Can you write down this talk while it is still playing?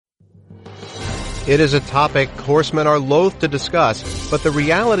It is a topic horsemen are loath to discuss, but the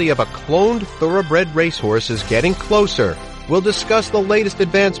reality of a cloned thoroughbred racehorse is getting closer. We'll discuss the latest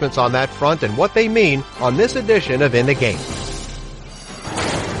advancements on that front and what they mean on this edition of In the Gate.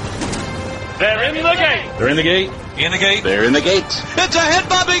 They're in the gate. They're in the gate. In the gate. They're in the gate. It's a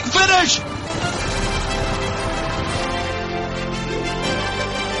head-bobbing finish.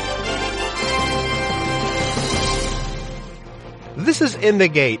 This is In the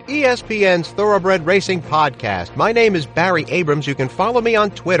Gate, ESPN's Thoroughbred Racing Podcast. My name is Barry Abrams. You can follow me on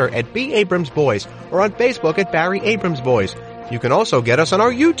Twitter at BAbramsBoys or on Facebook at Barry Abrams Boys. You can also get us on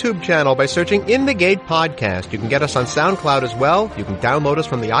our YouTube channel by searching In the Gate Podcast. You can get us on SoundCloud as well. You can download us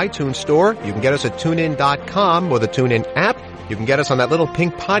from the iTunes Store. You can get us at TuneIn.com or the TuneIn app. You can get us on that little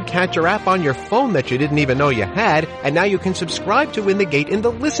pink podcatcher app on your phone that you didn't even know you had. And now you can subscribe to In the Gate in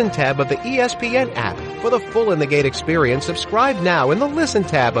the Listen tab of the ESPN app. For the full In the Gate experience, subscribe now in the Listen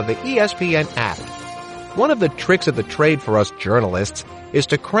tab of the ESPN app. One of the tricks of the trade for us journalists is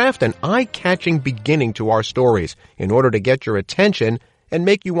to craft an eye-catching beginning to our stories in order to get your attention and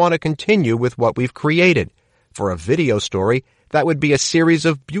make you want to continue with what we've created. For a video story, that would be a series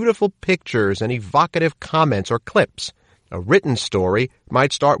of beautiful pictures and evocative comments or clips. A written story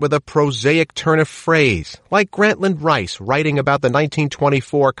might start with a prosaic turn of phrase, like Grantland Rice writing about the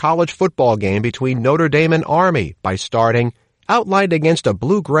 1924 college football game between Notre Dame and Army by starting, "Outlined against a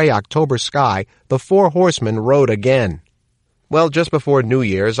blue-gray October sky, the four horsemen rode again." Well, just before New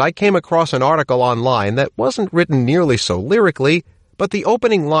Year's, I came across an article online that wasn't written nearly so lyrically, but the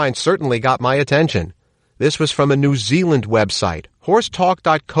opening line certainly got my attention. This was from a New Zealand website,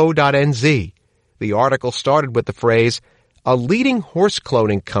 horsetalk.co.nz. The article started with the phrase, "A leading horse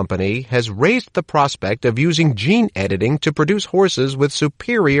cloning company has raised the prospect of using gene editing to produce horses with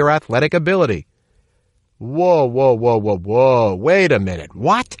superior athletic ability." Whoa, wait a minute.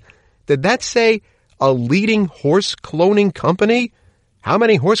 What? Did that say a leading horse cloning company? How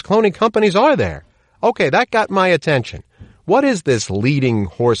many horse cloning companies are there? Okay, that got my attention. What is this leading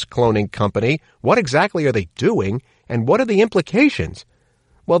horse cloning company? What exactly are they doing? And what are the implications?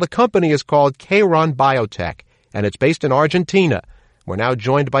 Well, the company is called Kheiron Biotech, and it's based in Argentina. We're now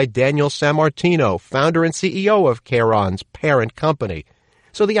joined by Daniel Sammartino, founder and CEO of Kheiron's parent company.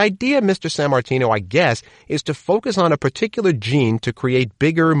 So the idea, Mr. Sammartino, I guess, is to focus on a particular gene to create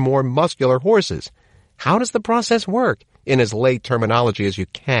bigger, more muscular horses. How does the process work, in as lay terminology as you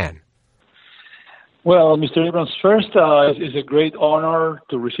can? Well, Mr. Abrams, first, it's a great honor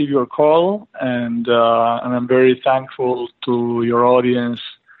to receive your call, and I'm very thankful to your audience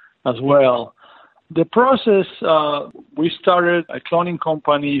as well. The process, we started a cloning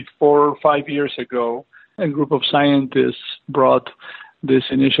company 4 or 5 years ago. A group of scientists brought this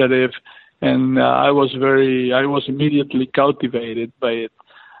initiative, and I was immediately captivated by it.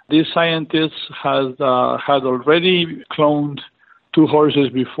 These scientists had already cloned 2 horses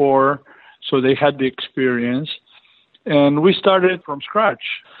before, so they had the experience, and we started from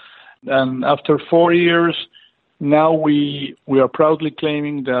scratch. And after 4 years, now we are proudly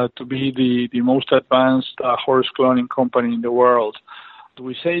claiming that to be the most advanced horse cloning company in the world.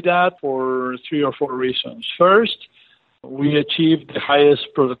 We say that for 3 or 4 reasons. First, we achieved the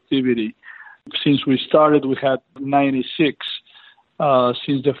highest productivity. Since we started, we had 96.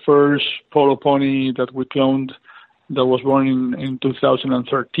 Since the first polo pony that we cloned that was born in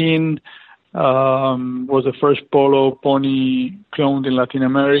 2013 was the first polo pony cloned in Latin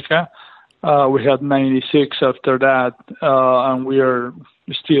America. We had 96 after that, and we are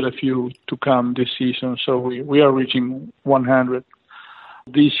still a few to come this season, so we are reaching 100.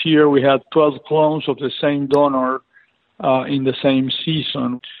 This year we had 12 clones of the same donor in the same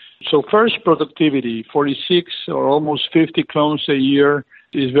season. So first, productivity, 46 or almost 50 clones a year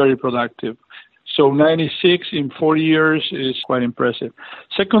is very productive. So 96 in 4 years is quite impressive.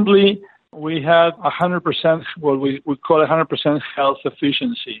 Secondly, we had 100%, what we call 100% health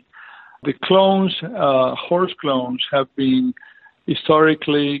efficiency. The clones, horse clones, have been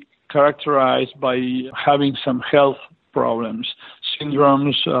historically characterized by having some health problems,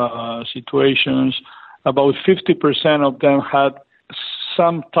 syndromes, situations. About 50% of them had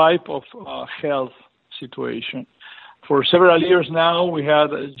some type of health situation. For several years now, we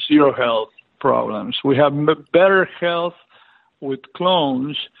had 0 health problems. We have better health with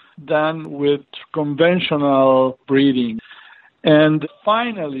clones than with conventional breeding. And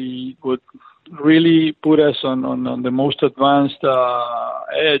finally, what really put us on the most advanced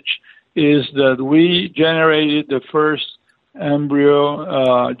edge is that we generated the first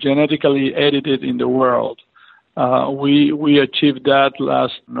embryo genetically edited in the world. We achieved that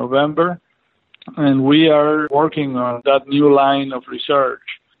last November, and we are working on that new line of research.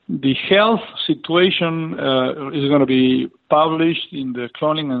 The health situation is going to be published in the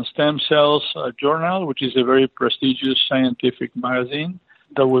Cloning and Stem Cells Journal, which is a very prestigious scientific magazine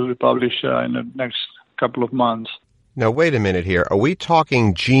that will be published in the next couple of months. Now, wait a minute here. Are we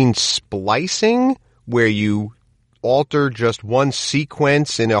talking gene splicing, where you alter just one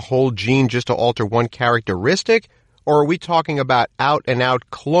sequence in a whole gene just to alter one characteristic? Or are we talking about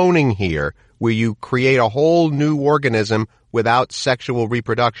out-and-out cloning here, where you create a whole new organism without sexual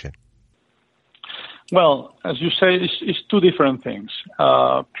reproduction? Well, as you say, it's two different things.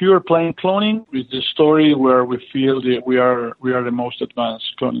 Pure plain cloning is the story where we feel that we are the most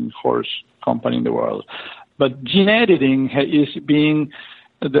advanced cloning horse company in the world. But gene editing is being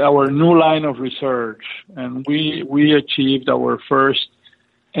our new line of research, and we achieved our first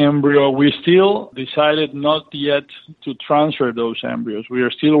embryo. We still decided not yet to transfer those embryos. We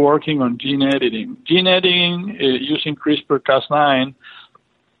are still working on gene editing. Gene editing using CRISPR-Cas9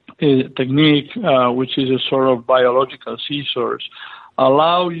 technique, which is a sort of biological scissors,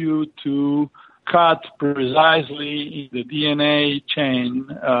 allow you to cut precisely in the DNA chain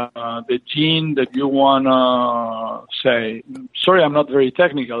the gene that you want to say. Sorry, I'm not very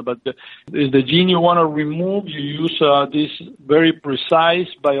technical, but is the gene you want to remove, you use this very precise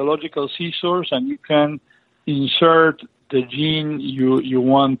biological scissors, and you can insert the gene you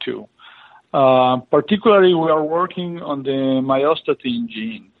want to. Particularly, we are working on the myostatin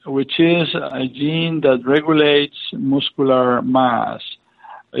gene, which is a gene that regulates muscular mass.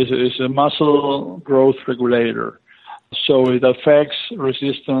 It's a muscle growth regulator, so it affects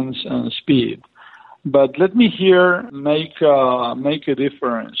resistance and speed. But let me here make a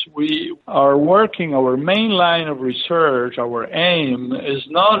difference. We are working, our main line of research, our aim is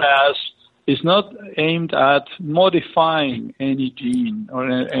not aimed at modifying any gene or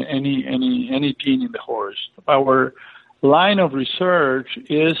any gene in the horse. Our line of research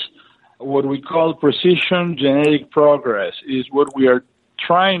is what we call precision genetic progress, is what we are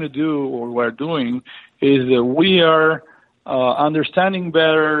trying to do, or we're doing, is that we are understanding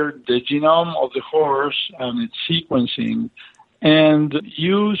better the genome of the horse and its sequencing, and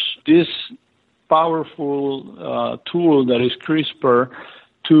use this powerful tool that is CRISPR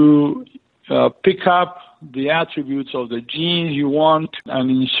to pick up the attributes of the gene you want and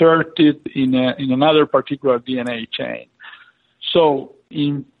insert it in another particular DNA chain. So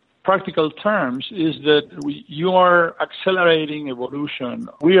in practical terms is that you are accelerating evolution.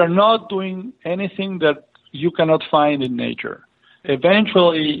 We are not doing anything that you cannot find in nature.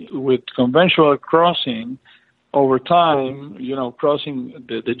 Eventually, with conventional crossing, over time, crossing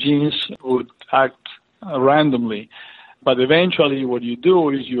the genes would act randomly. But eventually what you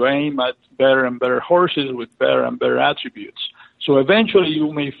do is you aim at better and better horses with better and better attributes. So eventually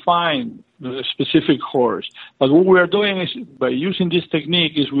you may find a specific horse. But what we are doing is, by using this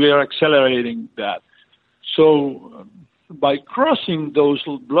technique, is we are accelerating that. So by crossing those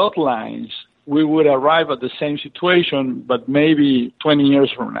bloodlines, we would arrive at the same situation, but maybe 20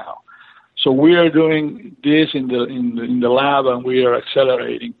 years from now. So we are doing this in the lab, and we are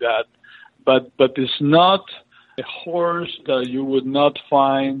accelerating that. But it's not a horse that you would not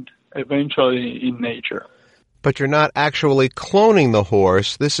find eventually in nature. But you're not actually cloning the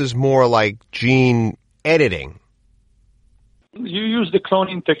horse. This is more like gene editing. You use the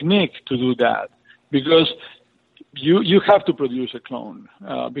cloning technique to do that, because you have to produce a clone,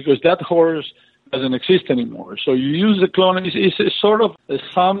 because that horse doesn't exist anymore. So you use the clone. It's a sort of a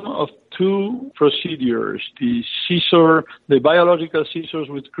sum of two procedures, the biological scissors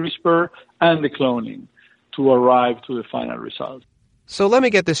with CRISPR and the cloning, to arrive to the final result. So let me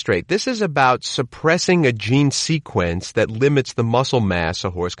get this straight. This is about suppressing a gene sequence that limits the muscle mass a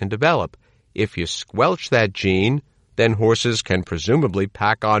horse can develop. If you squelch that gene, then horses can presumably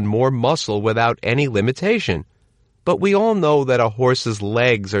pack on more muscle without any limitation. But we all know that a horse's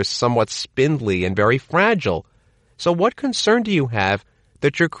legs are somewhat spindly and very fragile. So what concern do you have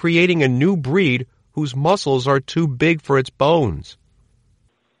that you're creating a new breed whose muscles are too big for its bones?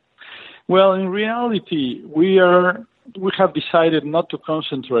 Well, in reality, we have decided not to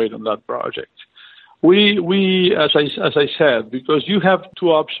concentrate on that project. We as I said, because you have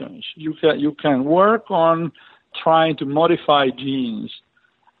two options. You can work on trying to modify genes,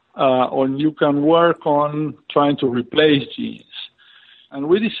 or you can work on trying to replace genes. And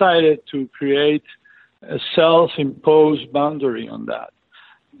we decided to create a self-imposed boundary on that.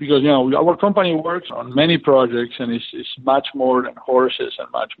 Because, our company works on many projects, and it's much more than horses and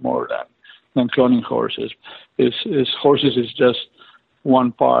much more than cloning horses. Horses is just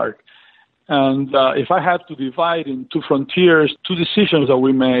one part. And if I had to divide in two frontiers, two decisions that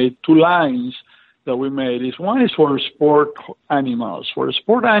we made, two lines, that we made is one is for sport animals. For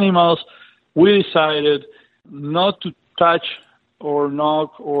sport animals, we decided not to touch or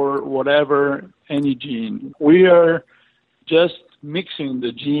knock or whatever any gene. We are just mixing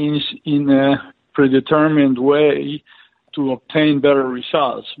the genes in a predetermined way to obtain better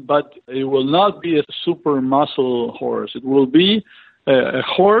results. But it will not be a super muscle horse. It will be a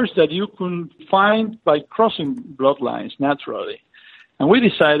horse that you can find by crossing bloodlines naturally. And we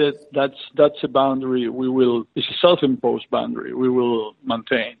decided that's a boundary it's a self-imposed boundary we will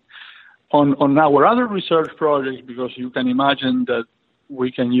maintain. On our other research projects, because you can imagine that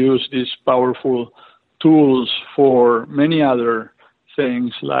we can use these powerful tools for many other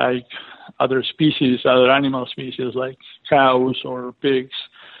things like other animal species like cows or pigs,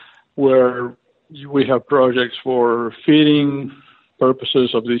 where we have projects for feeding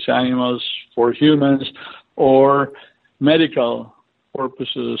purposes of these animals for humans or medical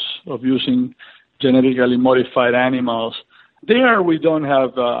purposes of using genetically modified animals. There we don't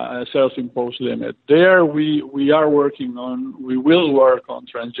have a self-imposed limit. There we will work on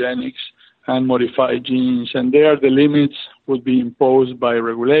transgenics and modified genes, and there the limits would be imposed by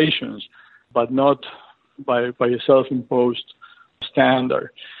regulations, but not by a self-imposed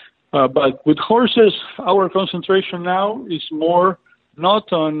standard. But with horses, our concentration now is more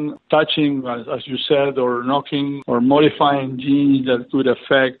not on touching, as you said, or knocking or modifying genes that could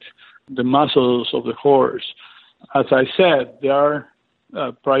affect the muscles of the horse. As I said, there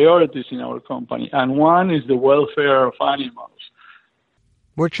are priorities in our company, and one is the welfare of animals.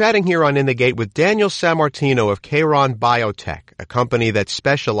 We're chatting here on In the Gate with Daniel Sammartino of Kheiron Biotech, a company that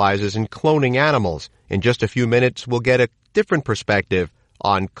specializes in cloning animals. In just a few minutes, we'll get a different perspective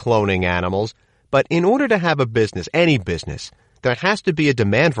on cloning animals. But in order to have a business, any business, there has to be a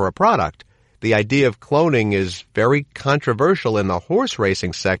demand for a product. The idea of cloning is very controversial in the horse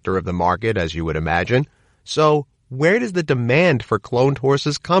racing sector of the market, as you would imagine. So where does the demand for cloned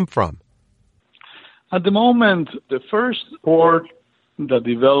horses come from? At the moment, the first sport that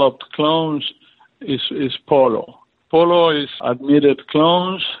developed clones is polo. Polo is admitted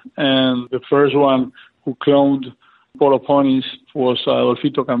clones, and the first one who cloned polo ponies was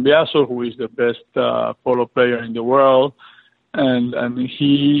Adolfito Cambiaso, who is the best polo player in the world. And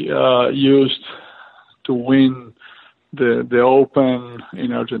he used to win the Open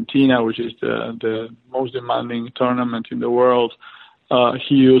in Argentina, which is the most demanding tournament in the world.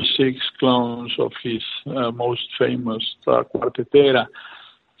 He used 6 clones of his most famous Cuartetera.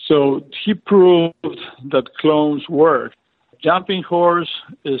 So he proved that clones work. Jumping horse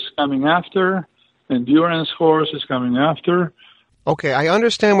is coming after. Endurance horse is coming after. Okay, I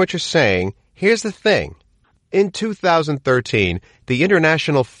understand what you're saying. Here's the thing. In 2013, the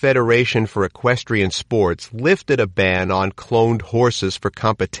International Federation for Equestrian Sports lifted a ban on cloned horses for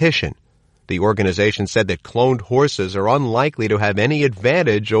competition. The organization said that cloned horses are unlikely to have any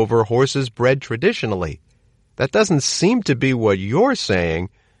advantage over horses bred traditionally. That doesn't seem to be what you're saying.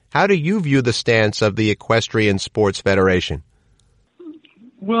 How do you view the stance of the Equestrian Sports Federation?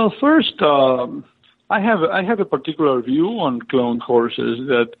 Well, first, I have a particular view on cloned horses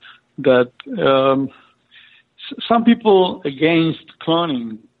that some people against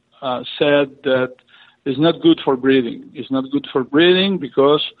cloning said that it's not good for breeding. It's not good for breeding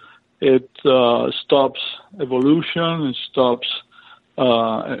because it stops evolution, it stops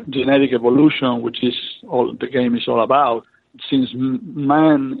genetic evolution, which is all the game is all about. Since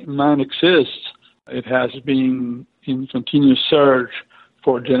man exists, it has been in continuous search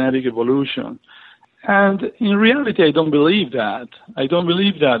for genetic evolution. And in reality, I don't believe that. I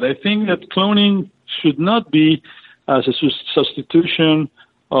think that cloning should not be as a substitution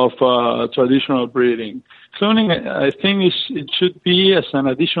of traditional breeding. Cloning, I think, it should be as an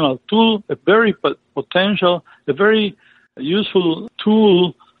additional tool, a very potential, a very useful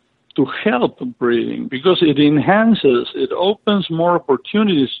tool to help breeding because it opens more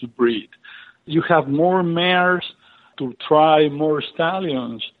opportunities to breed. You have more mares to try more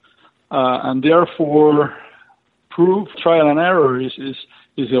stallions, and therefore, trial and error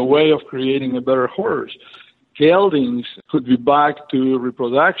is a way of creating a better horse. Geldings could be back to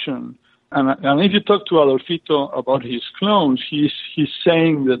reproduction. And if you talk to Adolfito about his clones, he's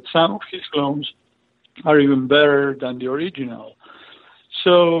saying that some of his clones are even better than the original.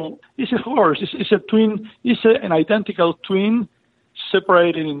 So it's a horse. It's a twin. It's an identical twin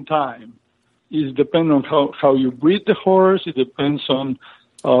separated in time. It depends on how you breed the horse. It depends on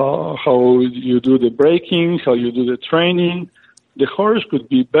how you do the breaking, how you do the training. The horse could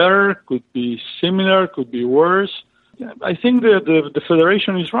be better, could be similar, could be worse. I think the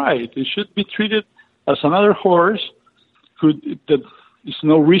federation is right. It should be treated as another horse. There is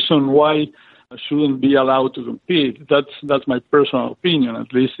no reason why shouldn't be allowed to compete. That's my personal opinion,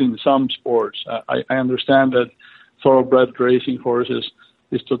 at least in some sports. I understand that thoroughbred racing horses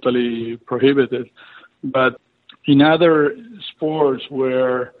is totally prohibited, but in other sports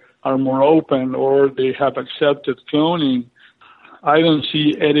where are more open or they have accepted cloning, I don't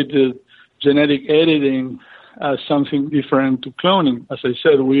see genetic editing as something different to cloning. As I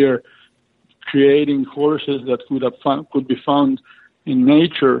said, we are creating horses that could be found in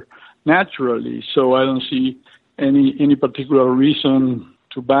nature naturally. So I don't see any particular reason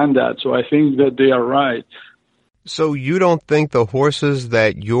to ban that. So I think that they are right. So you don't think the horses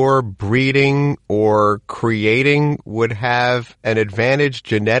that you're breeding or creating would have an advantage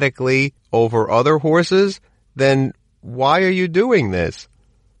genetically over other horses? Then why are you doing this?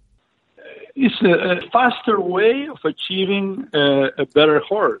 It's a faster way of achieving a better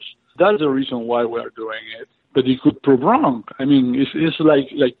horse. That's the reason why we are doing it. But you could prove wrong. I mean, it's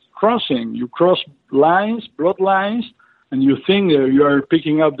like crossing. You cross lines, blood lines, and you think that you are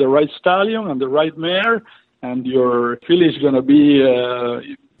picking up the right stallion and the right mare, and your filly is going to be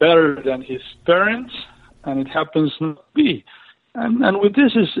better than his parents, and it happens not to be. And with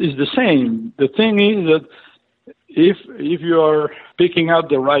this is the same. The thing is that if you are picking up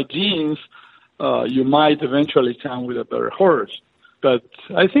the right genes, you might eventually come with a better horse. But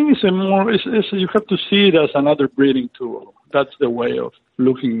I think you have to see it as another breeding tool. That's the way of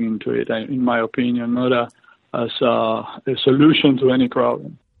looking into it, in my opinion, not as a solution to any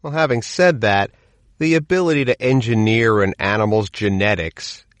problem. Well, having said that, the ability to engineer an animal's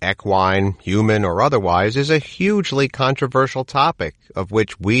genetics, equine, human, or otherwise, is a hugely controversial topic of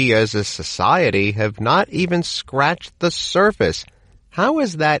which we as a society have not even scratched the surface. How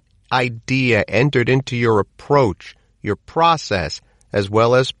has that idea entered into your approach, your process, as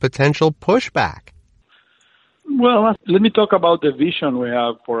well as potential pushback? Well, let me talk about the vision we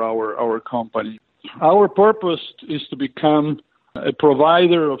have for our company. Our purpose is to become a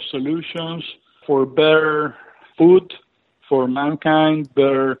provider of solutions for better food for mankind,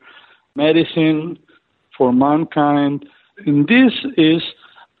 better medicine for mankind. And this is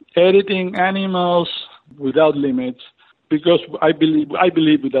editing animals without limits, because I believe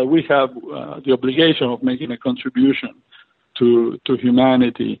that we have the obligation of making a contribution to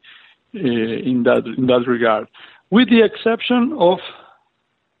humanity in that regard, with the exception of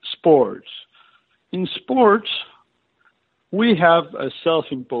sports. In sports, we have a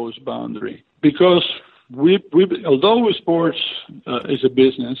self-imposed boundary, because although sports is a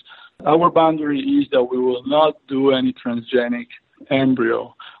business, our boundary is that we will not do any transgenic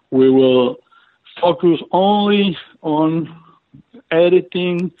embryo. We will focus only on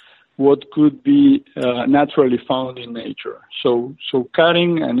editing what could be naturally found in nature. So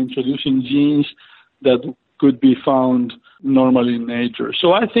cutting and introducing genes that could be found normally in nature.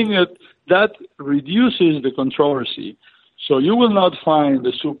 So I think that reduces the controversy. So you will not find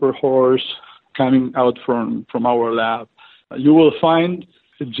the super horse coming out from our lab. You will find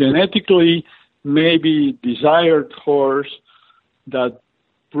a genetically maybe desired horse that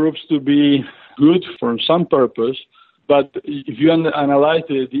proves to be good for some purpose, but if you analyze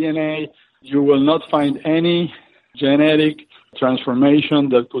the DNA, you will not find any genetic transformation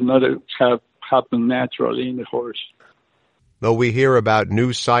that could not have happened naturally in the horse. Though we hear about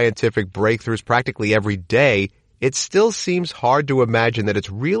new scientific breakthroughs practically every day, it still seems hard to imagine that it's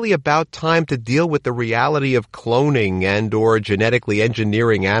really about time to deal with the reality of cloning and or genetically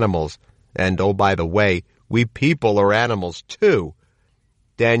engineering animals. And oh, by the way, we people are animals too.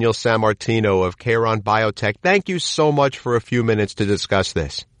 Daniel Sammartino of Kheiron Biotech, thank you so much for a few minutes to discuss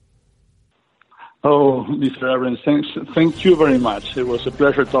this. Oh, Mr. Abrams, thank you very much. It was a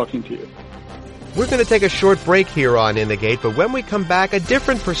pleasure talking to you. We're going to take a short break here on In the Gate, but when we come back, a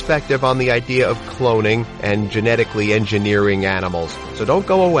different perspective on the idea of cloning and genetically engineering animals. So don't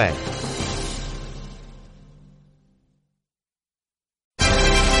go away.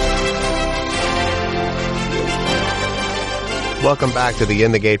 Welcome back to the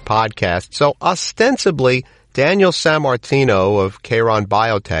In the Gate podcast. So ostensibly, Daniel Sammartino of Kheiron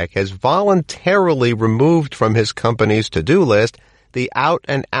Biotech has voluntarily removed from his company's to-do list the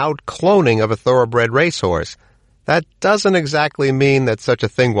out-and-out cloning of a thoroughbred racehorse. That doesn't exactly mean that such a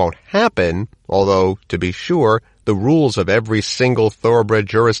thing won't happen, although, to be sure, the rules of every single thoroughbred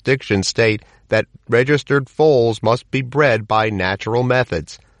jurisdiction state that registered foals must be bred by natural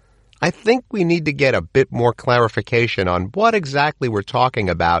methods. I think we need to get a bit more clarification on what exactly we're talking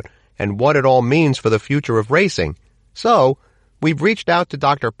about and what it all means for the future of racing. So, we've reached out to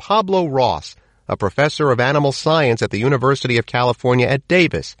Dr. Pablo Ross, a professor of animal science at the University of California at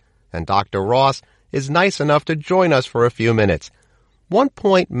Davis, and Dr. Ross is nice enough to join us for a few minutes. One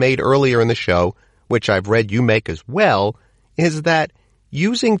point made earlier in the show, which I've read you make as well, is that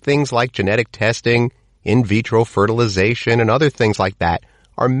using things like genetic testing, in vitro fertilization, and other things like that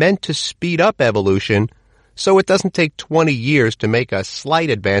are meant to speed up evolution so it doesn't take 20 years to make a slight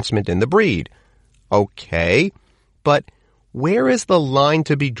advancement in the breed. Okay, but where is the line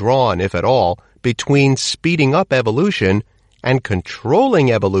to be drawn, if at all, between speeding up evolution and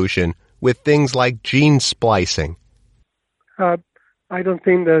controlling evolution with things like gene splicing? I don't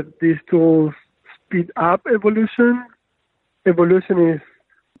think that these tools speed up evolution. Evolution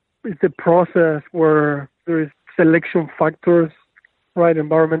is the process where there is selection factors, right?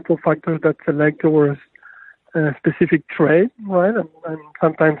 Environmental factors that select towards a specific trait, right? And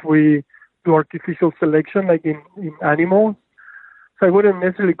sometimes we do artificial selection, like in animals. So I wouldn't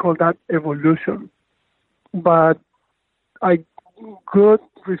necessarily call that evolution, but I could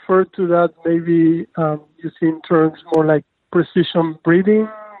refer to that maybe using terms more like precision breeding,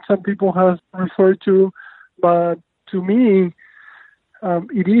 some people have referred to, but to me,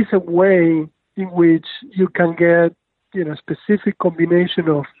 it is a way in which you can get, specific combination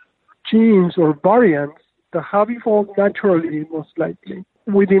of genes or variants that have evolved naturally, most likely,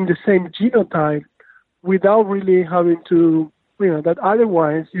 within the same genotype, without really having to, that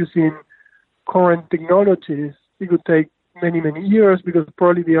otherwise using current technologies, it could take many, many years because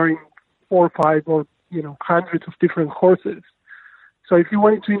probably they are in 4 or 5 or, hundreds of different horses. So if you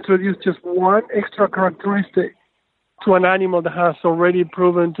wanted to introduce just one extra characteristic to an animal that has already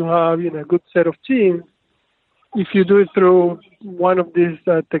proven to have, a good set of genes, if you do it through one of these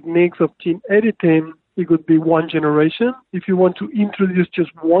techniques of gene editing, it could be one generation. If you want to introduce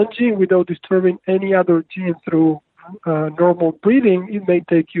just one gene without disturbing any other gene through normal breeding, it may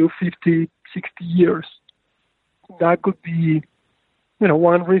take you 50, 60 years. That could be,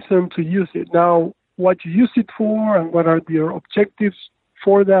 one reason to use it. Now, what you use it for and what are your objectives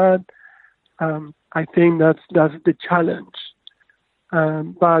for that, I think that's the challenge.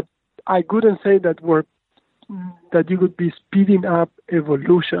 But I couldn't say that you could be speeding up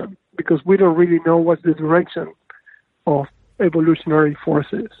evolution because we don't really know what's the direction of evolutionary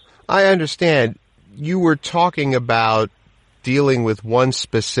forces. I understand. You were talking about dealing with one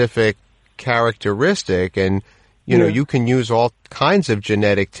specific characteristic, and you can use all kinds of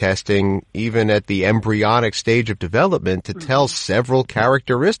genetic testing, even at the embryonic stage of development, to tell several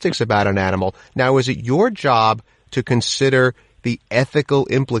characteristics about an animal. Now, is it your job to consider the ethical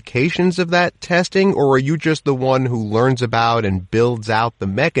implications of that testing, or are you just the one who learns about and builds out the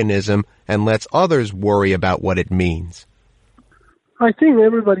mechanism and lets others worry about what it means? I think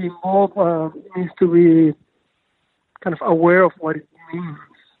everybody involved needs to be kind of aware of what it means.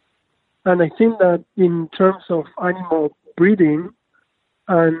 And I think that in terms of animal breeding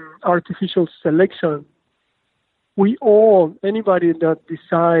and artificial selection, anybody that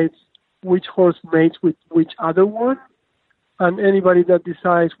decides which horse mates with which other one, and anybody that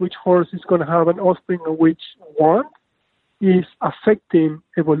decides which horse is going to have an offspring of which one, is affecting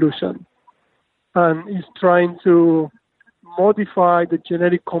evolution and is trying to modify the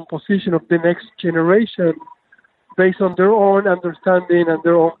genetic composition of the next generation based on their own understanding and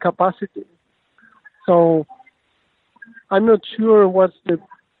their own capacity. So I'm not sure what's the,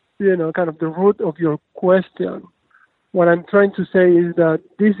 kind of the root of your question. What I'm trying to say is that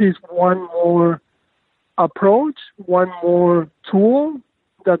this is one more approach, one more tool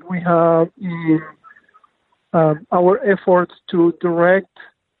that we have in our efforts to direct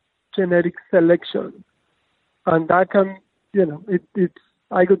genetic selection. And that can, it's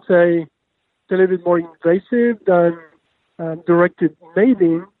I could say, a little bit more invasive than directed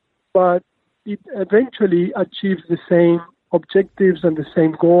mating, but it eventually achieves the same objectives and the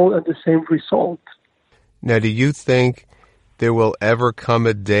same goal and the same result. Now, do you think there will ever come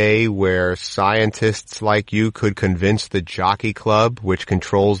a day where scientists like you could convince the Jockey Club, which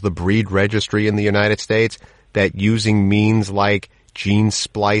controls the breed registry in the United States, that using means like gene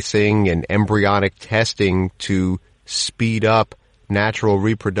splicing and embryonic testing to speed up natural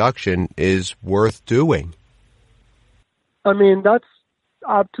reproduction is worth doing? I mean, that's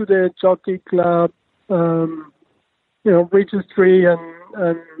up to the Jockey Club, registry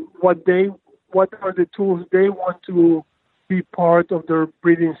and what are the tools they want to be part of their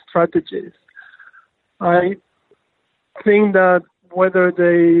breeding strategies. I think that whether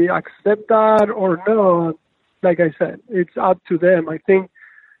they accept that or not, like I said, it's up to them. I think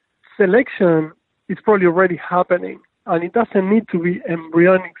selection is probably already happening, and it doesn't need to be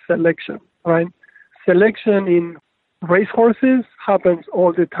embryonic selection, right? Selection in racehorses happens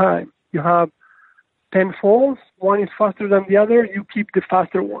all the time. You have 10 foals, one is faster than the other, you keep the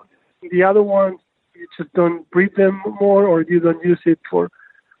faster one. The other ones, you just don't breed them more, or you don't use it for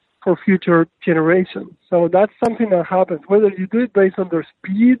future generations. So that's something that happens, whether you do it based on their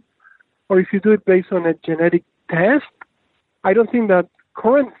speed or if you do it based on a genetic test. I don't think that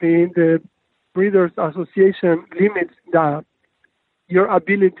currently the Breeders' Association limits your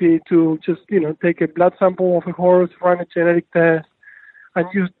ability to just, take a blood sample of a horse, run a genetic test, and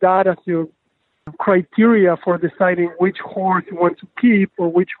use that as your criteria for deciding which horse you want to keep or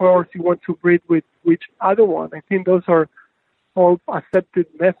which horse you want to breed with which other one. I think those are all accepted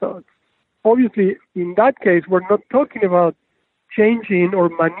methods. Obviously, in that case, we're not talking about changing or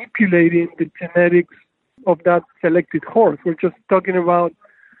manipulating the genetics of that selected horse. We're just talking about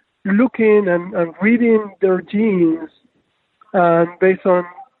looking and reading their genes, and based on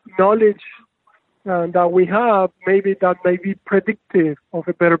knowledge that we have, maybe that may be predictive of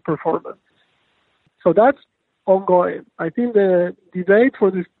a better performance. So that's ongoing. I think the debate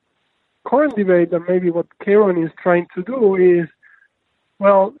for this current debate, and maybe what Kheiron is trying to do is,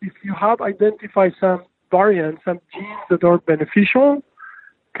 well, if you have identified some variants, some genes that are beneficial,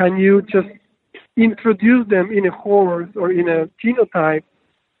 can you just introduce them in a horse or in a genotype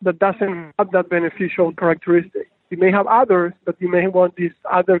that doesn't have that beneficial characteristic? You may have others, but you may want these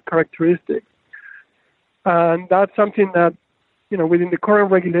other characteristics. And that's something that, within the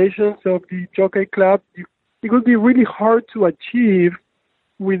current regulations of the Jockey Club, it would be really hard to achieve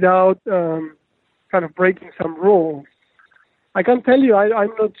without kind of breaking some rules. I can tell you,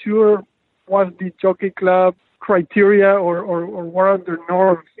 I'm not sure what the Jockey Club criteria or what are their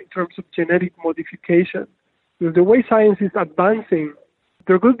norms in terms of genetic modification. Because the way science is advancing,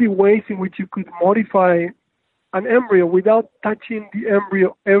 there could be ways in which you could modify an embryo without touching the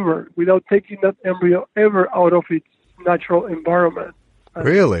embryo ever, without taking that embryo ever out of its natural environment.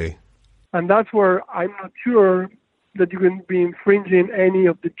 Really? And that's where I'm not sure that you can be infringing any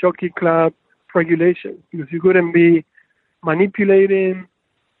of the Jockey Club regulations, because you couldn't be manipulating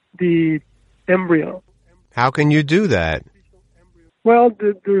the embryo. How can you do that? Well,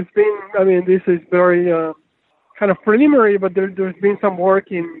 there's been, this is very kind of preliminary, but there's been some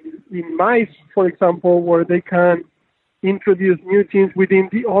work in mice, for example, where they can introduce new genes within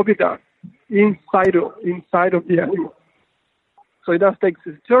the oviduct, inside of the animal. So it does take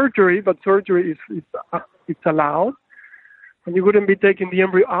surgery, but surgery is allowed. And you wouldn't be taking the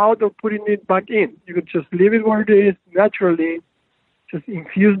embryo out or putting it back in. You could just leave it where it is naturally, just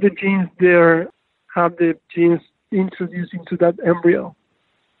infuse the genes there, have the genes introduced into that embryo.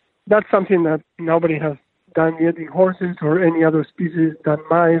 That's something that nobody has done yet in horses or any other species than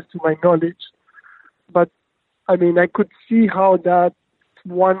mice, to my knowledge. But, I could see how that's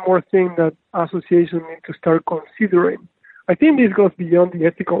one more thing that associations need to start considering. I think this goes beyond the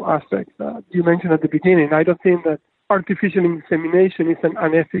ethical aspects that you mentioned at the beginning. I don't think that artificial insemination is an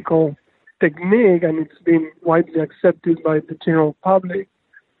unethical technique, and it's been widely accepted by the general public.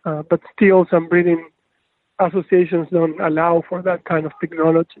 But still, some breeding associations don't allow for that kind of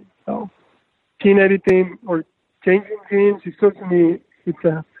technology. So gene editing or changing genes is certainly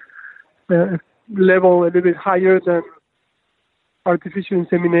a level a little bit higher than artificial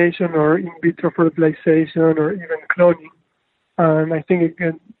insemination or in vitro fertilization or even cloning. And I think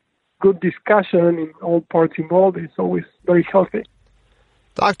a good discussion in all parts involved is always very healthy.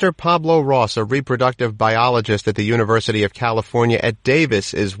 Dr. Pablo Ross, a reproductive biologist at the University of California at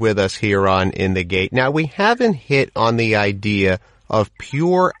Davis, is with us here on In the Gate. Now, we haven't hit on the idea of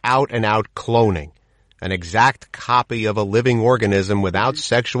pure out-and-out cloning, an exact copy of a living organism without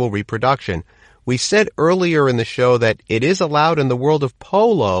sexual reproduction. We said earlier in the show that it is allowed in the world of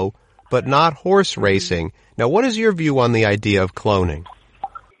polo, but not horse racing. Now, what is your view on the idea of cloning?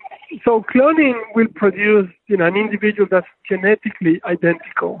 So cloning will produce, an individual that's genetically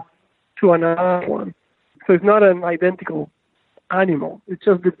identical to another one. So it's not an identical animal. It's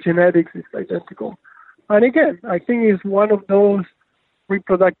just the genetics is identical. And again, I think it's one of those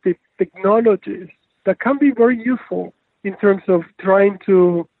reproductive technologies that can be very useful in terms of trying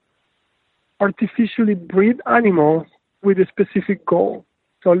to artificially breed animals with a specific goal.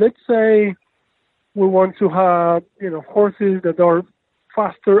 So let's say we want to have, horses that are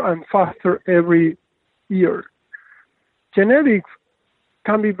faster and faster every year. Genetics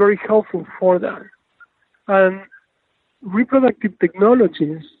can be very helpful for that. And reproductive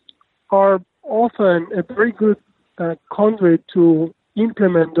technologies are often a very good conduit to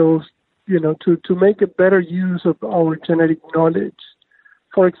implement those, to make a better use of our genetic knowledge.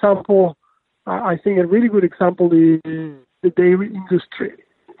 For example, I think a really good example is the dairy industry.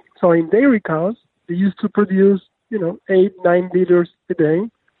 So in dairy cows, they used to produce 8-9 liters a day.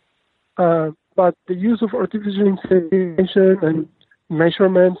 But the use of artificial insemination and,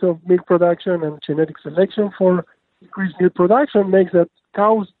 measurements of milk production and genetic selection for increased milk production makes that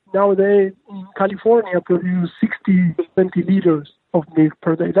cows nowadays in California produce 60, 20 liters of milk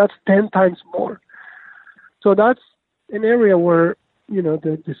per day. That's 10 times more. So that's an area where,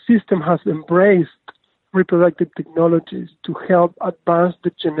 the system has embraced reproductive technologies to help advance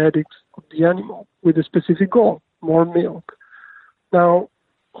the genetics of the animal with a specific goal, more milk. Now,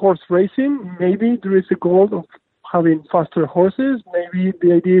 horse racing, maybe there is a goal of having faster horses. Maybe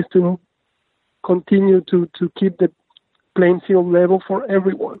the idea is to continue to keep the playing field level for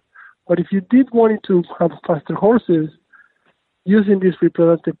everyone. But if you did want to have faster horses, using these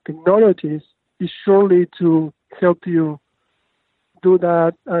reproductive technologies is surely to help you do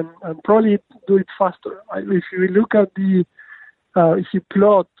that and probably do it faster. If you look at if you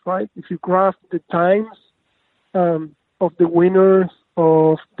plot, right, if you graph the times of the winners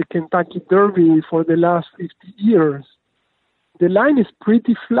of the Kentucky Derby for the last 50 years, the line is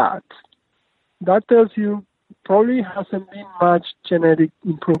pretty flat. That tells you probably hasn't been much genetic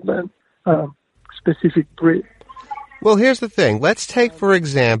improvement, specific breed. Well, here's the thing. Let's take, for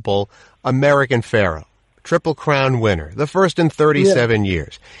example, American Pharaoh, Triple Crown winner, the first in 37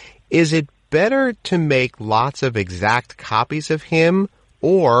 years. Is it better to make lots of exact copies of him,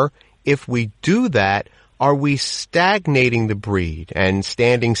 or if we do that, are we stagnating the breed and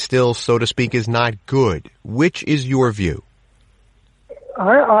standing still, so to speak, is not good? Which is your view?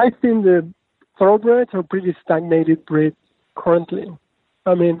 I think the thoroughbreds are pretty stagnated breed currently.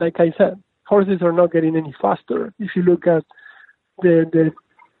 I mean, like I said, horses are not getting any faster. If you look at the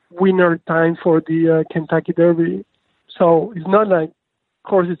winner time for the Kentucky Derby, so it's not like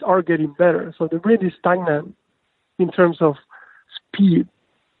horses are getting better. So the breed is stagnant in terms of speed.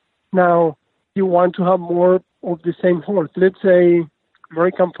 Now, you want to have more of the same horse. Let's say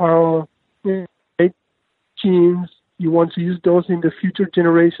American Pharoah, 8 genes. You want to use those in the future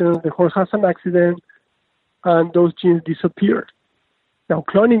generations. The horse has an accident, and those genes disappear. Now,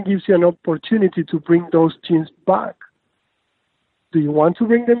 cloning gives you an opportunity to bring those genes back. Do you want to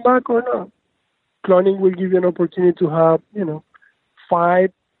bring them back or not? Cloning will give you an opportunity to have,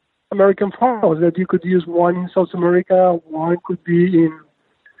 5 American Pharaohs that you could use. One in South America, one could be in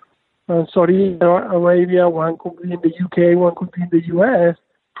Saudi Arabia, one could be in the UK, one could be in the US,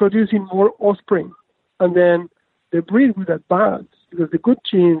 producing more offspring. And then the breed will advance because the good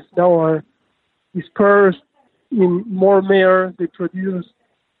genes now are dispersed in more mares, they produce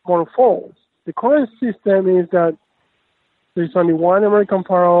more foals. The current system is that there's only one American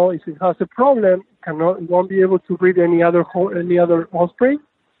Pharoah. If it has a problem, it won't be able to breed any other offspring,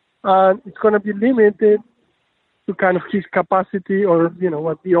 and it's going to be limited to kind of his capacity or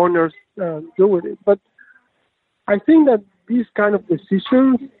what the owners do with it. But I think that these kind of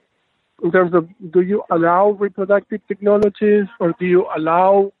decisions, in terms of do you allow reproductive technologies or do you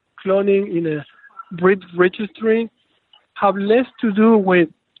allow cloning in a breed registry, have less to do with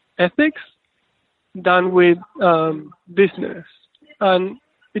ethics than with business. And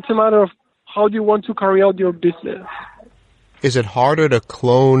it's a matter of how do you want to carry out your business. Is it harder to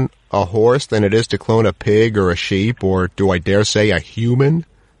clone a horse than it is to clone a pig or a sheep, or do I dare say a human?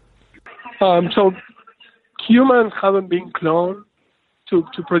 So humans haven't been cloned to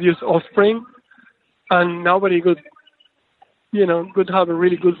produce offspring, and nobody could have a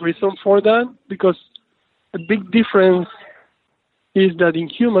really good reason for that, because a big difference is that in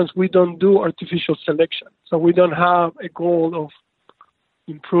humans we don't do artificial selection. So we don't have a goal of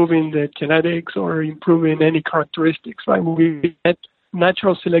improving the genetics or improving any characteristics, right? We get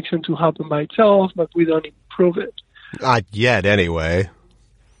natural selection to happen by itself, but we don't improve it. Not yet, anyway.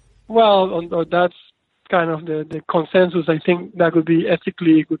 Well, that's kind of the consensus. I think that would be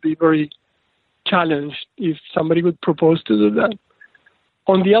ethically, would be very challenged if somebody would propose to do that.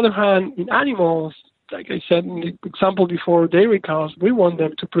 On the other hand, in animals, like I said in the example before, dairy cows, we want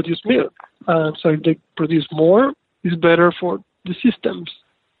them to produce milk. So if they produce more, it's better for the systems.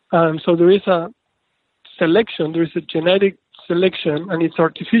 So there is a selection, there is a genetic selection, and it's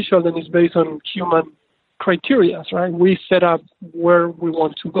artificial and it's based on human criteria, right? We set up where we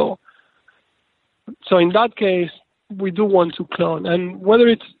want to go. So in that case, we do want to clone. And whether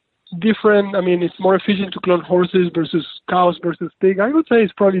it's different, I mean, it's more efficient to clone horses versus cows versus pig, I would say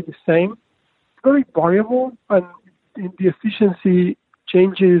it's probably the same. It's very variable, and the efficiency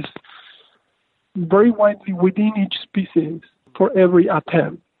changes very widely within each species for every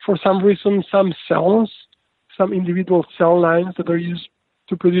attempt. For some reason, some cells, some individual cell lines that are used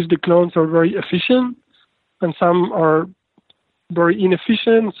to produce the clones are very efficient, and some are very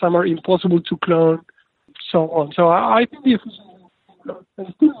inefficient, some are impossible to clone, so on. So I think the efficiency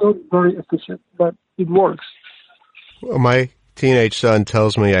is still not very efficient, but it works. Well, my teenage son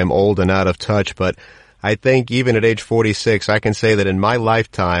tells me I'm old and out of touch, but I think even at age 46, I can say that in my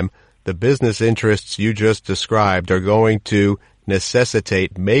lifetime, the business interests you just described are going to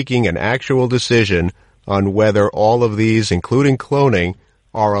necessitate making an actual decision on whether all of these, including cloning,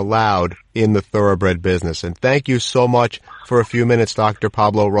 are allowed in the thoroughbred business. And thank you so much for a few minutes, Dr.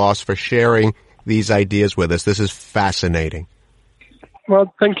 Pablo Ross, for sharing these ideas with us. This is fascinating.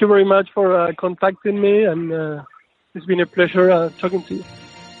 Well, thank you very much for contacting me, and it's been a pleasure talking to you.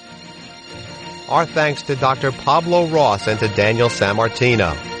 Our thanks to Dr. Pablo Ross and to Daniel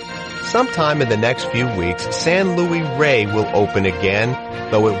Sammartino. Sometime in the next few weeks, San Luis Rey will open again,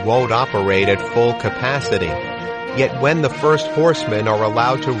 though it won't operate at full capacity. Yet when the first horsemen are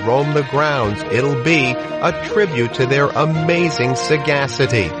allowed to roam the grounds, it'll be a tribute to their amazing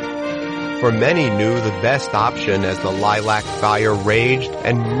sagacity. For many knew the best option as the lilac fire raged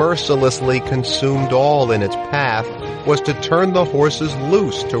and mercilessly consumed all in its path was to turn the horses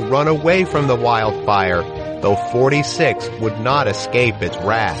loose to run away from the wildfire, though 46 would not escape its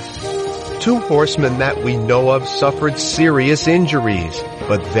wrath. 2 horsemen that we know of suffered serious injuries,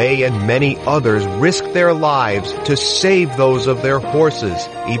 but they and many others risked their lives to save those of their horses,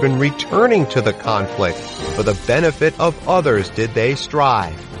 even returning to the conflict. For the benefit of others did they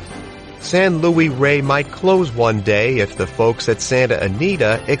strive. San Luis Rey might close one day if the folks at Santa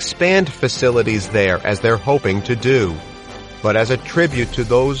Anita expand facilities there as they're hoping to do. But as a tribute to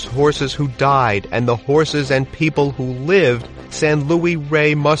those horses who died and the horses and people who lived, San Luis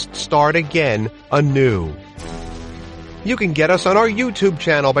Rey must start again anew. You can get us on our YouTube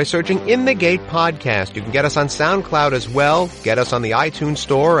channel by searching In the Gate Podcast. You can get us on SoundCloud as well. Get us on the iTunes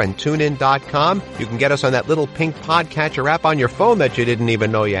Store and TuneIn.com. You can get us on that little pink podcatcher app on your phone that you didn't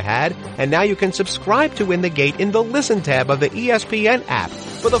even know you had. And now you can subscribe to In the Gate in the Listen tab of the ESPN app.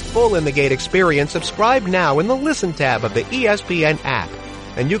 For the full In the Gate experience, subscribe now in the Listen tab of the ESPN app.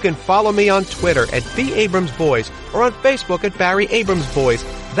 And you can follow me on Twitter at @BAbramsVoice or on Facebook at Barry Abrams Voice.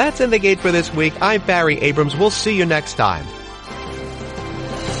 That's In the Gate for this week. I'm Barry Abrams. We'll see you next time.